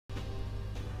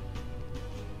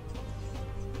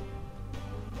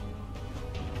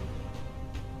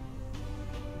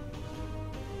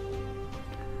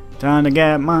Time to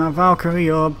get my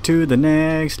Valkyrie up to the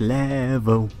next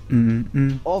level.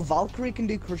 Oh, Valkyrie can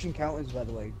do crushing counters, by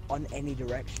the way, on any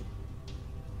direction.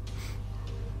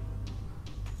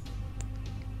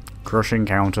 Crushing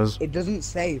counters. It doesn't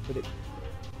say, but it...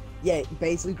 Yeah,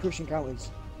 basically crushing counters.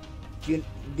 Do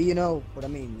you know what I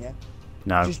mean, yeah?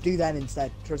 No. Just do that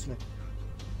instead, trust me.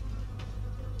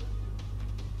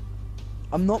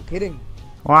 I'm not kidding.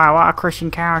 Wow, what a crushing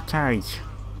counters.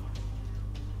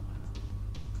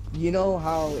 You know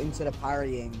how instead of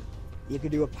parrying, you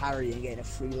could do a parry and get a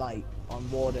free light on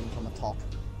Warden from the top?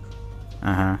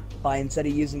 Uh-huh. But instead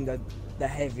of using the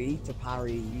heavy to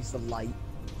parry, use the light.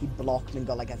 He blocked and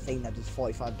got like a thing that does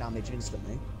 45 damage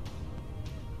instantly.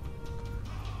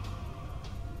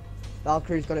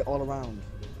 Valkyrie's got it all around.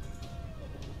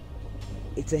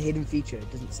 It's a hidden feature,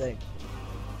 it doesn't say.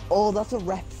 Oh, that's a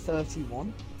rep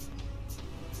 31.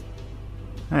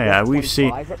 Hey, yeah, we've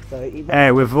seen. Rep 30, rep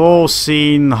Hey, we've all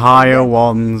seen higher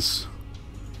ones.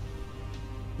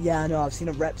 Yeah, I know, I've seen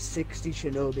a rep 60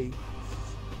 Shinobi.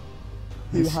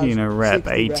 I've seen a rep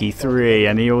 83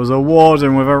 and he was a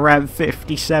warden with a rep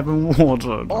 57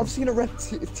 warden. Oh, I've seen a rep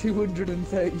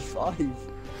 235.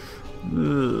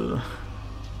 Ugh.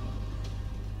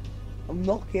 I'm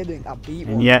not kidding, I beat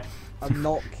one. And yet, I'm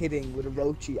not kidding, with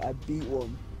Orochi, I beat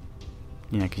one.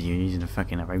 yeah, because you're using a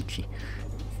fucking Orochi.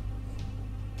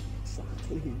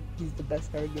 Exactly, he's the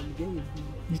best character in the game.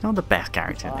 He's not the best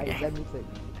character in the He game. everything.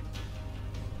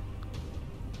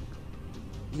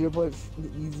 0. The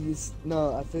easiest.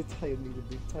 No, I think Tyone needed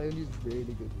to be. Tyone is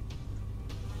really good.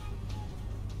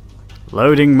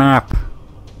 Loading map.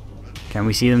 Can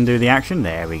we see them do the action?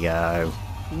 There we go.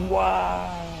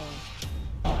 Wow.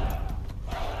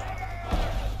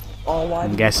 Oh, why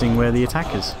I'm did guessing you- we're the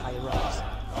attackers. High reps?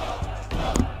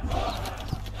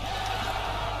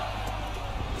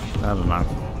 I don't know.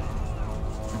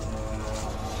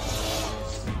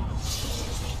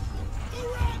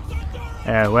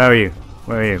 Where are you?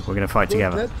 Where are you? We're gonna fight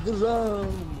together. Let the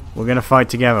round. We're gonna fight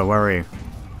together. Where are you?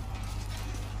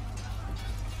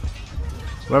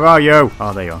 Where are you?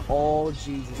 Oh, there you are. Oh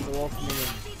Jesus, they're all coming in.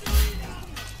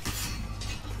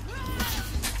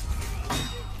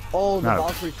 Oh, the No.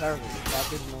 Valkyrie terrible. That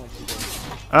didn't know what she did.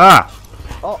 Ah!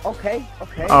 Oh, okay,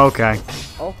 okay. Okay.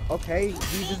 Oh, okay.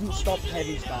 He doesn't stop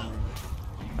heavy spamming.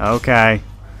 Okay.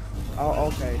 Oh,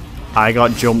 okay. I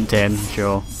got jumped in,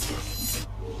 sure.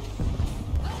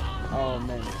 Oh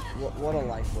man, what a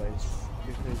life waste.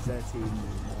 Because their team is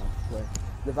not play.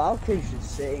 The Valkyrie's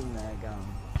just sitting there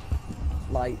going,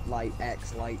 light,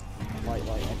 X, light,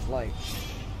 X, light.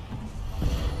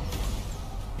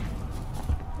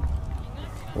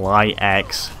 Light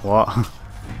X. What?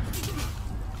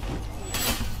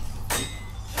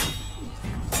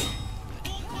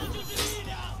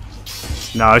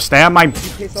 No, stay on my. You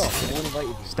piss off, I won't invite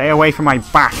you. Stay away from my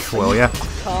back, will ya?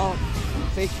 Can't.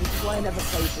 Fish, this is why I never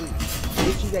play Breach.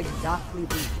 This is exactly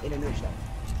Breach in a nutshell.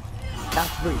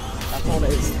 That's Breach. That's all it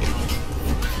is.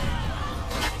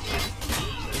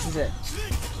 This is it.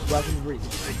 Welcome to Breach.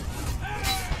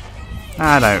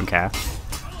 I don't care.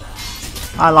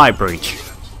 I like Breach.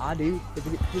 I do. If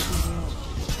it pisses me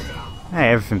off. Hey,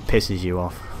 everything pisses you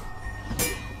off.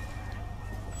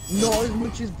 Not as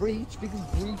much as Breach, because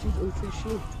Breach is ultra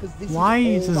shit. Because this Why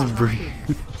is is all this that Breach?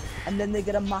 happens. And then they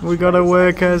get a match. We gotta race,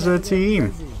 work and as then a they get team.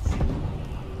 prizes.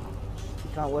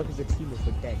 You can't work as a team if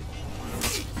we're dead.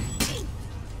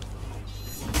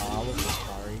 Oh, I wasn't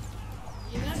sorry.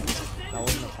 That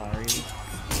wasn't a parry.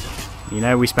 You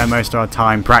know, we spend most of our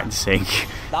time practicing.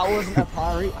 That wasn't a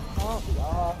parry. I can't be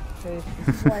off. This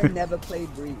is why I never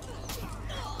played Breach.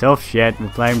 Tough shit, we're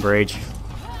playing Breach.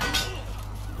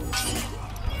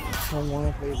 I don't want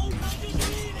to play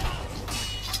Breach.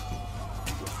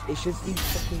 It's just these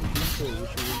fucking people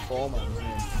which are reformers.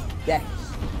 Dex,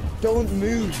 don't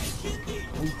move.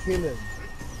 We kill him.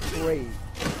 Great.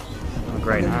 Oh,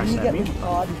 great, And nice. then we get Enemy.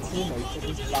 retarded teammates with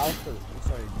this Valkyrie.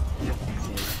 Sorry.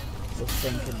 Just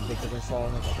thinking because I saw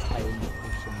him like a tiny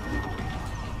person.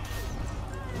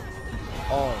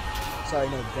 Oh, sorry,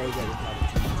 no, they get retarded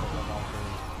teammates like a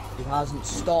Valkyrie. He hasn't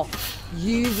stopped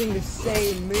using the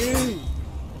same move.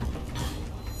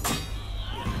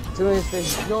 So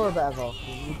if you're a better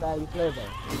Valkyrie, you barely play better.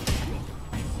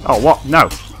 Oh, what? No.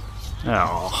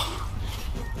 Oh.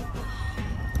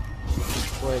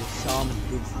 Boy, the shaman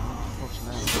gives you fucking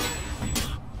out.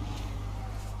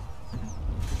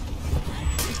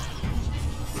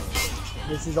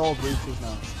 This is all breaches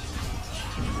now.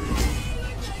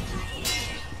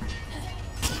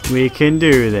 We can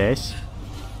do this.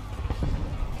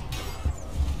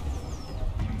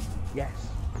 Yes.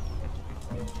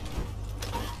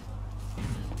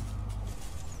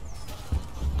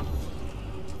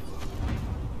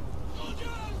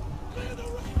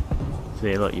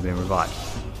 See, look, you've been revived.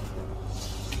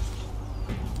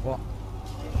 What?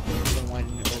 Then why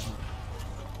didn't it open?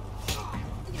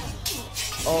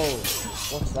 Oh,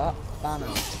 what's that? Banner.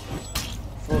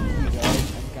 Fuck you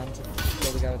guys, I'm going to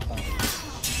kill the guy with the banner.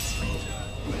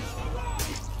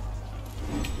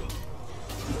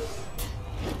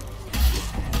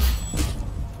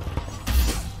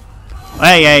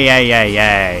 Hey, hey, hey, hey,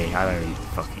 hey! I don't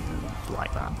fucking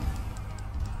like that.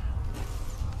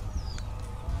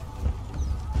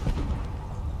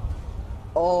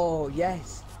 Oh,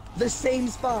 yes. The same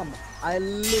spam. I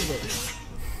love it.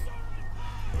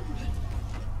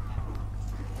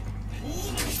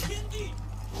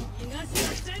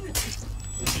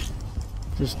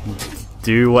 Just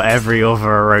do what every other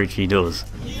Orochi does.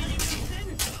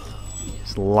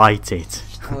 Just light it.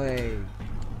 Wait.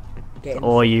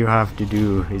 All you have to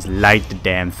do is light the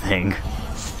damn thing.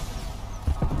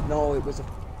 No, it was a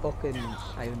fucking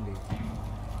Hyundai.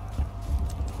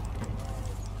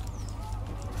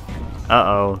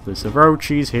 Uh-oh, there's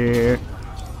Orochis here.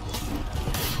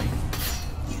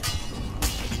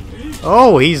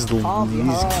 Oh, he's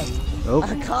oh.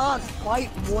 I can't fight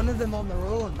one of them on their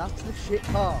own. That's the shit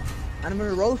part. And I'm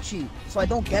an Orochi, so I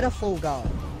don't get a full guard.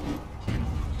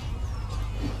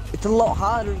 It's a lot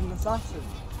harder than Assassin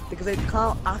because I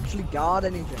can't actually guard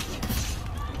anything.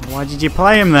 Why did you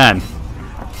play him then?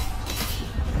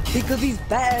 Because he's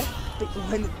better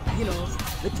when, you know,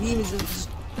 the team is just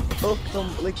fucked on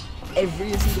like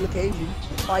every single occasion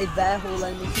by their whole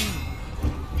enemy team.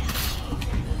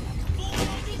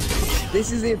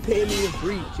 This is the epitome of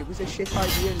Breach. It was a shit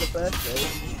idea in the first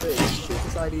place, but it's the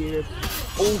shittest idea of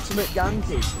ultimate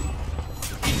ganking.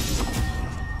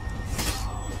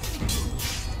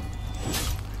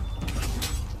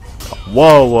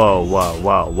 Whoa, whoa, whoa,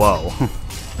 whoa, whoa.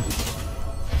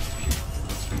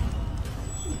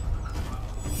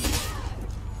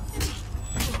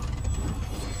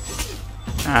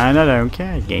 And I don't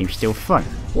care, the game's still fun.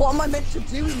 What am I meant to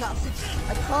do in that situation?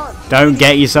 I can't. Don't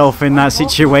get yourself in that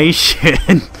situation.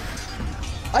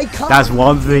 I can't. That's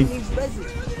one thing. These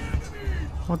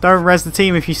reses. Well, don't res the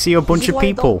team if you see a bunch of This is why I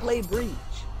people. don't play Breach.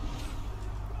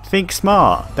 Think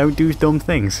smart, don't do dumb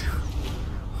things.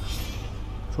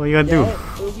 That's all you gotta do.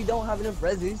 But if we don't have enough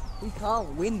reses, we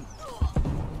can't win.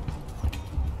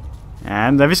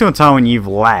 And every single time when you've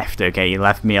left, okay, you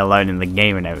left me alone in the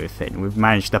game and everything, we've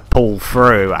managed to pull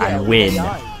through and win.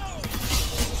 AI.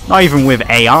 Not even with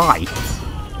AI.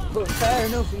 But fair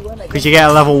enough, we went Because you get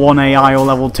a level 1 AI or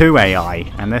level 2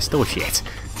 AI, and they're still shit.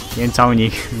 You ain't telling you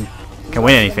can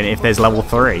win anything if there's level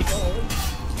 3.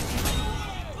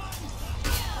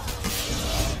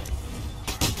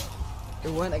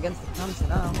 We went against the cancer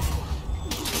now.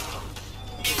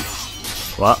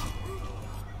 What?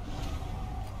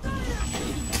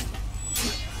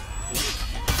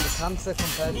 Cancer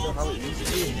compared to how it used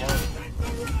to be is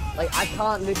horrible. Like, I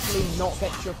can't literally not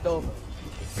get chucked over.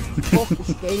 Fuck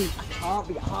this game, I can't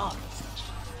be arsed.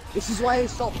 This is why I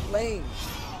stopped playing.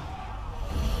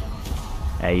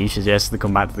 Hey, you suggest to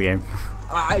come back to the game.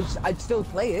 I'd still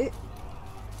play it.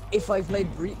 If I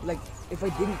played Breach, like, if I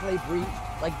didn't play Breach,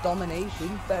 like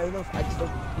Domination, fair enough, I'd still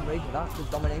fucking rage with that, because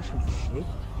Domination's shit.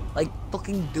 Like,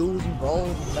 fucking duels and brawls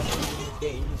and best in this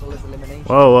game, as well as elimination.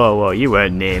 Whoa, whoa, whoa, you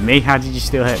weren't near me. How did you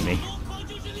still hit me?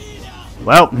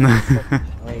 Well.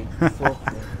 Wait,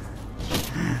 fuck me.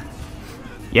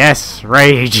 Yes,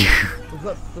 rage. We've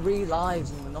got 3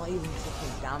 lives and we're not even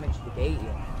fucking damaged the gate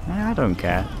yet. I don't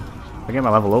care. I get my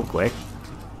level up quick.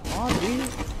 Oh, dude.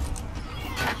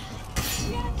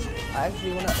 I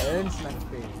actually want to earn some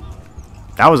XP.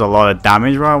 That was a lot of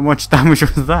damage, right? How much damage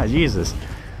was that? Jesus.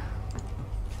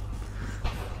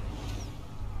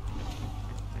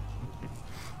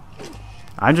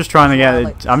 I'm just trying to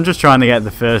get I'm just trying to get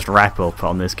the first rep up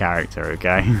on this character,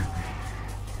 okay?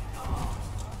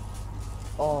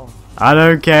 Oh. I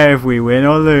don't care if we win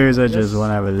or lose, I just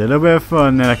want to have a little bit of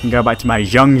fun, then I can go back to my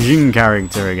Zhang Jing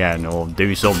character again, or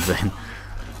do something.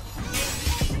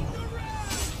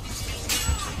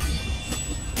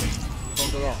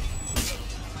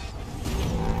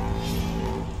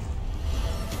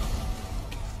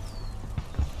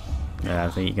 Yeah, I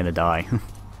think you're gonna die.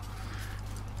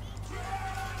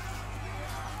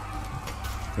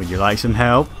 Would you like some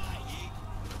help?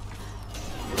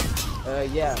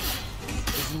 Yeah.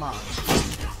 It's mine.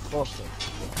 Fuck it.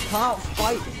 Can't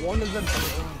fight one of them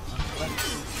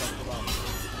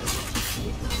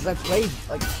because I played,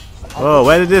 like... Whoa,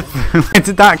 where did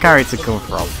that character come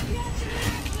from?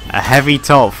 A heavy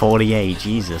top 48,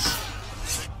 Jesus.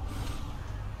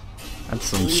 That's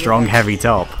some strong heavy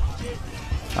top.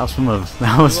 That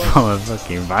was from a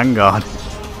fucking Vanguard.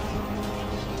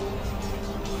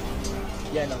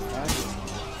 Yeah, no, right?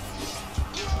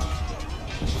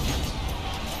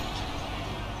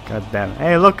 Goddamn.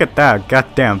 Hey, look at that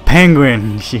goddamn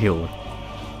penguin shield.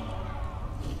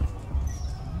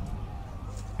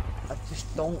 I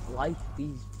just don't like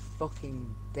these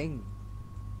fucking things.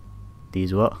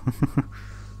 These what?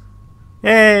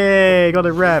 Yay! Got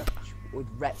a rep. With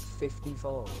rep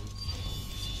 54.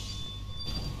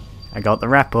 I got the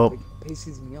rep up. It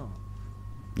pisses me off.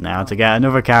 Now to get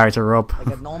another character up.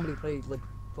 Like I normally play like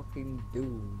fucking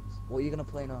dudes. What are you gonna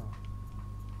play now?